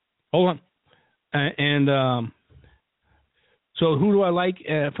 Hold on. So who do I like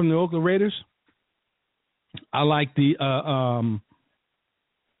from the Oakland Raiders? I like the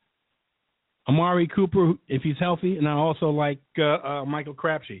Amari Cooper if he's healthy, and I also like Michael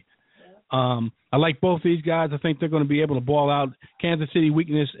Crabtree. I like both these guys. I think they're going to be able to ball out. Kansas City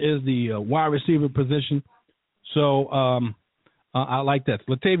weakness is the wide receiver position, so I like that.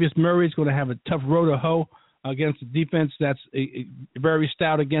 Latavius Murray is going to have a tough road to hoe against the defense that's very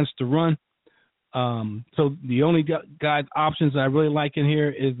stout against the run. So the only guys options I really like in here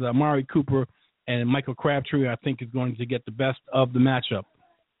is Amari Cooper and Michael Crabtree. I think is going to get the best of the matchup.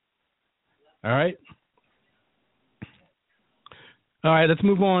 All right, let's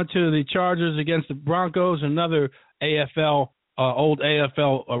move on to the Chargers against the Broncos, another old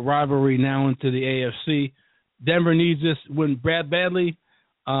AFL rivalry now into the AFC. Denver needs this win badly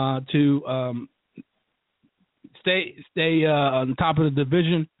to stay on top of the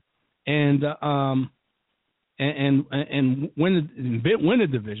division and win the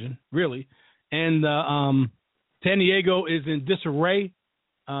division, really. And San Diego is in disarray,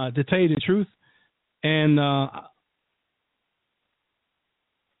 to tell you the truth. And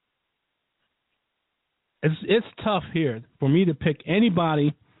it's tough here for me to pick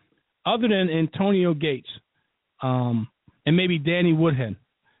anybody other than Antonio Gates and maybe Danny Woodhead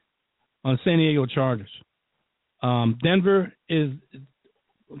on San Diego Chargers. Denver is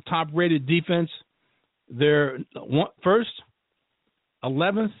top-rated defense. They're first,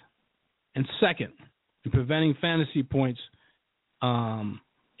 11th, and second in preventing fantasy points in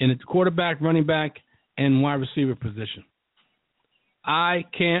the quarterback, running back, and wide receiver position. I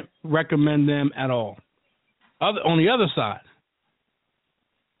can't recommend them at all. On the other side,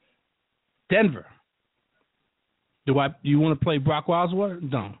 Denver. Do you want to play Brock Osweiler?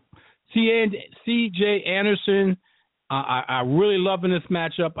 No. C.J. Anderson, I really love in this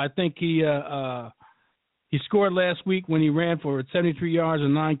matchup. I think he scored last week when he ran for 73 yards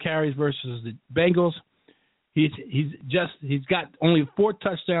and 9 carries versus the Bengals. He's got only 4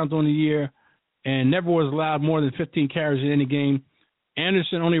 touchdowns on the year and never was allowed more than 15 carries in any game.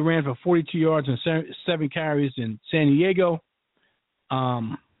 Anderson only ran for 42 yards and 7 carries in San Diego.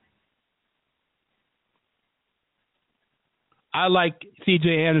 I like C.J.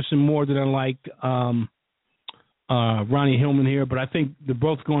 Anderson more than I like Ronnie Hillman here, but I think they're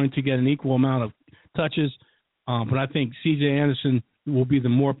both going to get an equal amount of touches. But I think C.J. Anderson will be the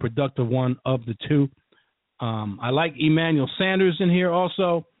more productive one of the two. I like Emmanuel Sanders in here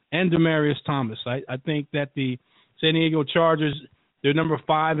also and Demaryius Thomas. I think that the San Diego Chargers, they're number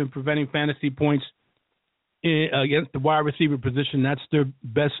 5 in preventing fantasy points against the wide receiver position. That's their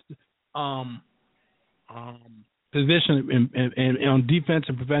best position on defense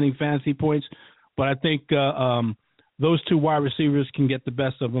and preventing fantasy points. But I think those 2 wide receivers can get the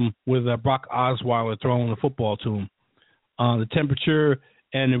best of them with Brock Osweiler throwing the football to them. The temperature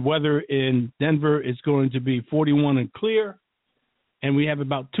and the weather in Denver is going to be 41 and clear, and we have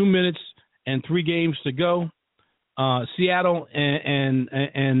about 2 minutes and 3 games to go. Seattle and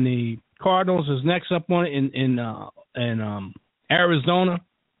the Cardinals is next up on it in Arizona,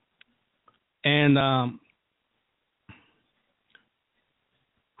 and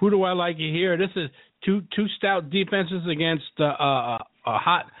who do I like here? This is two stout defenses against hot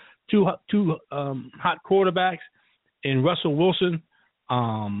quarterbacks in Russell Wilson.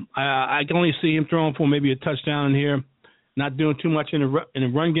 I can only see him throwing for maybe a touchdown in here, not doing too much in the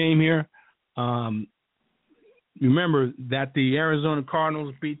run game here. Remember that the Arizona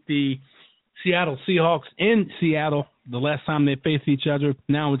Cardinals beat the Seattle Seahawks in Seattle the last time they faced each other.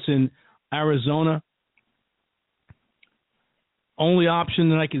 Now it's in Arizona. Only option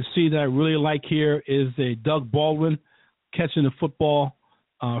that I can see that I really like here is a Doug Baldwin catching the football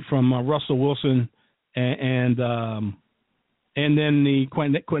from Russell Wilson, and then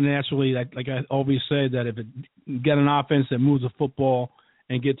quite naturally, like I always say, that if it get an offense that moves the football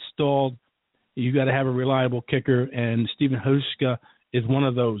and gets stalled, you got to have a reliable kicker, and Stephen Huska is one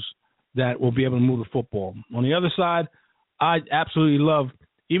of those that will be able to move the football. On the other side, I absolutely love,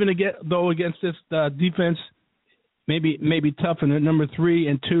 even against this defense, maybe tough in the number 3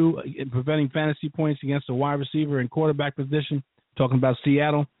 and 2 in preventing fantasy points against the wide receiver and quarterback position. Talking about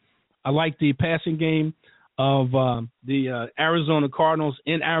Seattle, I like the passing game of the Arizona Cardinals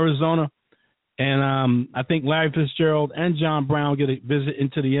in Arizona, and I think Larry Fitzgerald and John Brown get a visit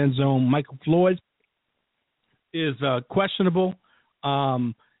into the end zone. Michael Floyd is questionable.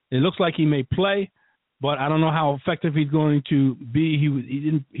 It looks like he may play, but I don't know how effective he's going to be.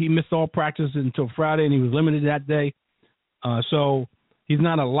 He missed all practice until Friday, and he was limited that day. So he's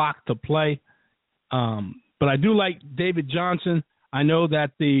not a lock to play. But I do like David Johnson. I know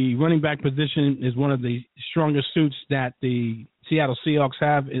that the running back position is one of the strongest suits that the Seattle Seahawks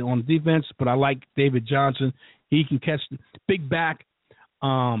have on defense, but I like David Johnson. He can catch a big back,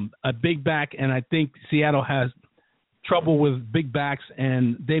 and I think Seattle has trouble with big backs,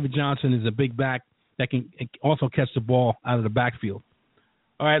 and David Johnson is a big back that can also catch the ball out of the backfield.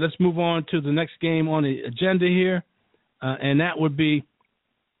 All right, let's move on to the next game on the agenda here, and that would be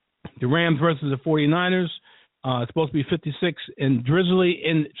the Rams versus the 49ers. It's supposed to be 56 and drizzly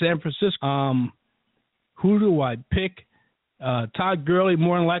in San Francisco. Who do I pick? Todd Gurley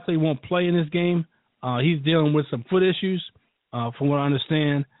more than likely won't play in this game. He's dealing with some foot issues, from what I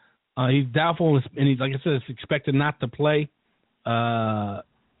understand. He's doubtful, and like I said, is expected not to play.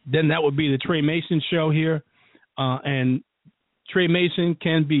 Then that would be the Trey Mason show here. And Trey Mason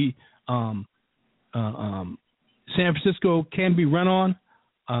can be San Francisco can be run on.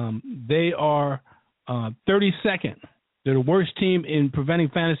 They are 32nd. They're the worst team in preventing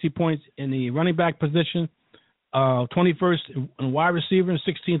fantasy points in the running back position, 21st in wide receiver, and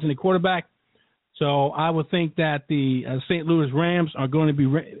 16th in the quarterback. So I would think that the St. Louis Rams are going to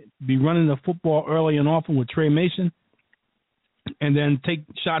be running the football early and often with Trey Mason, and then take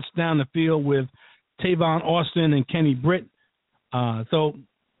shots down the field with Tavon Austin and Kenny Britt. So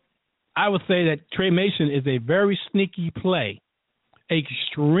I would say that Trey Mason is a very sneaky play,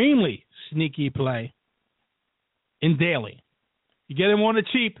 extremely sneaky play in daily. You get him on the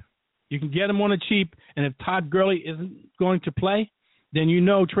cheap. You can get him on the cheap, and if Todd Gurley isn't going to play, then you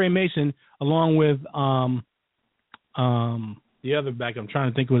know Trey Mason, along with the other back. I'm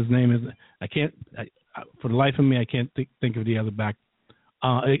trying to think what his name is. For the life of me, I can't think of the other back.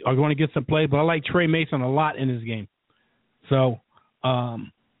 Are going to get some play, but I like Trey Mason a lot in this game. So,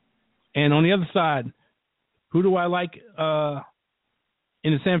 and on the other side, who do I like in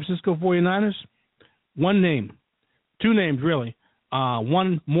the San Francisco 49ers? Two names really.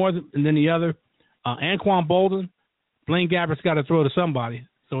 One more than the other. Anquan Bolden. Blaine Gabbert's got to throw to somebody.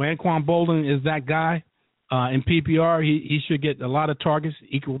 So Anquan Bolden is that guy. In PPR, he should get a lot of targets,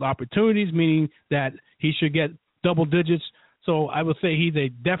 equal opportunities, meaning that he should get double digits. So I would say he's a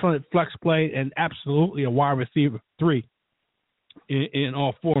definite flex play and absolutely a wide receiver 3 in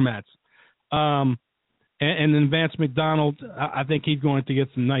all formats. And then Vance McDonald, I think he's going to get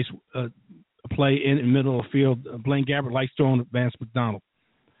some nice play in the middle of the field. Blaine Gabbert likes throwing Vance McDonald.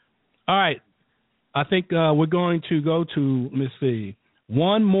 All right. I think we're going to go to, let me see,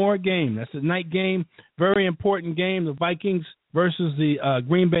 one more game. That's a night game, very important game, the Vikings versus the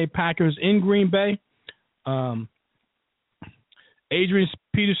Green Bay Packers in Green Bay. Adrian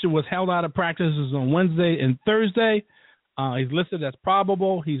Peterson was held out of practices on Wednesday and Thursday. He's listed as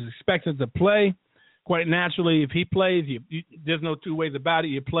probable. He's expected to play. Quite naturally, if he plays, there's no two ways about it.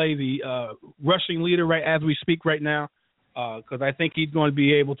 You play the rushing leader right as we speak right now, because I think he's going to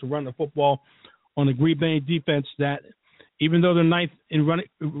be able to run the football on the Green Bay defense that, even though they're ninth in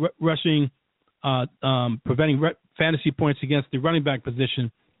rushing, preventing fantasy points against the running back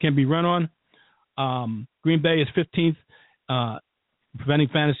position, can be run on. Green Bay is 15th preventing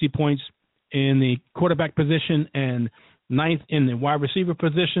fantasy points in the quarterback position and 9th in the wide receiver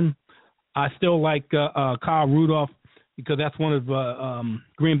position. I still like Kyle Rudolph because that's one of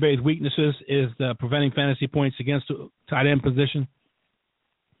Green Bay's weaknesses is preventing fantasy points against the tight end position.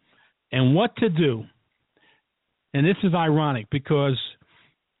 And what to do, and this is ironic because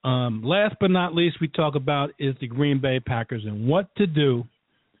last but not least we talk about is the Green Bay Packers and what to do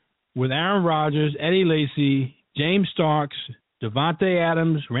with Aaron Rodgers, Eddie Lacy, James Starks, Devontae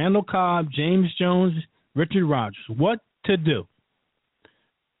Adams, Randall Cobb, James Jones, Richard Rodgers. What to do?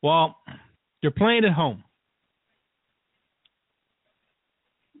 Well, they're playing at home.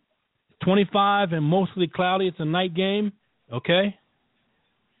 25 and mostly cloudy. It's a night game, okay?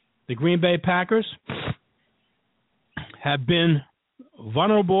 The Green Bay Packers have been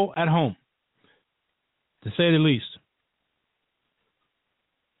vulnerable at home, to say the least.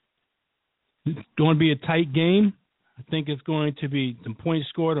 It's going to be a tight game. I think it's going to be some points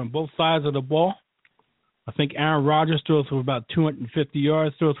scored on both sides of the ball. I think Aaron Rodgers throws for about 250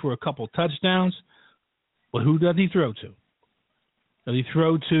 yards, throws for a couple touchdowns. But who does he throw to? Does he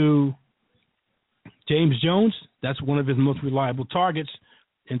throw to James Jones? That's one of his most reliable targets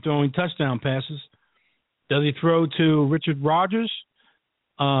in throwing touchdown passes. Does he throw to Richard Rodgers?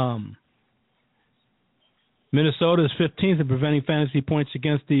 Minnesota is 15th in preventing fantasy points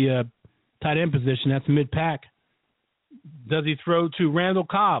against the tight end position. That's mid-pack. Does he throw to Randall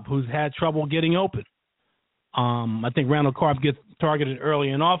Cobb, who's had trouble getting open? I think Randall Cobb gets targeted early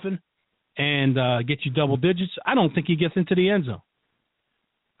and often and gets you double digits. I don't think he gets into the end zone.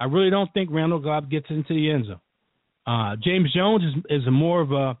 I really don't think Randall Cobb gets into the end zone. James Jones is a more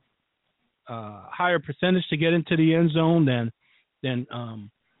of a higher percentage to get into the end zone than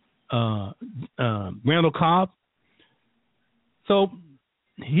Randall Cobb. So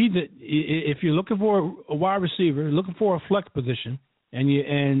if you're looking for a wide receiver, looking for a flex position,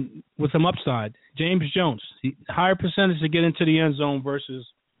 and with some upside, James Jones, higher percentage to get into the end zone versus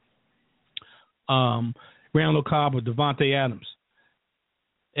Randall Cobb or Devontae Adams.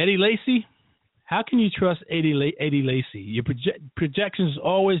 Eddie Lacy, how can you trust Eddie Lacy? Your projections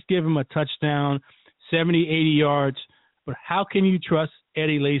always give him a touchdown, 70, 80 yards, but how can you trust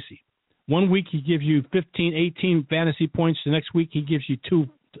Eddie Lacy? 1 week he gives you 15, 18 fantasy points. The next week he gives you 2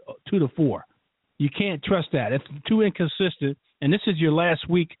 to 4. You can't trust that. It's too inconsistent, and this is your last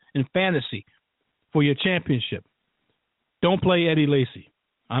week in fantasy for your championship. Don't play Eddie Lacy.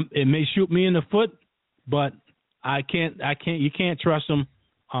 It may shoot me in the foot, but you can't trust him,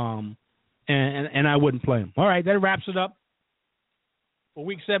 and I wouldn't play him. All right, that wraps it up for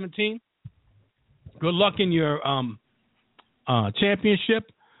Week 17. Good luck in your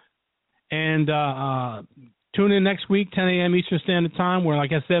championship, and tune in next week, 10 a.m. Eastern Standard Time, where,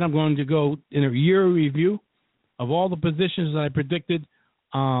 like I said, I'm going to go in a year review of all the positions that I predicted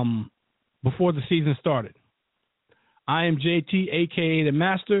before the season started. I am JT, a.k.a. The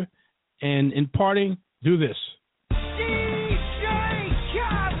Master, and in parting, do this.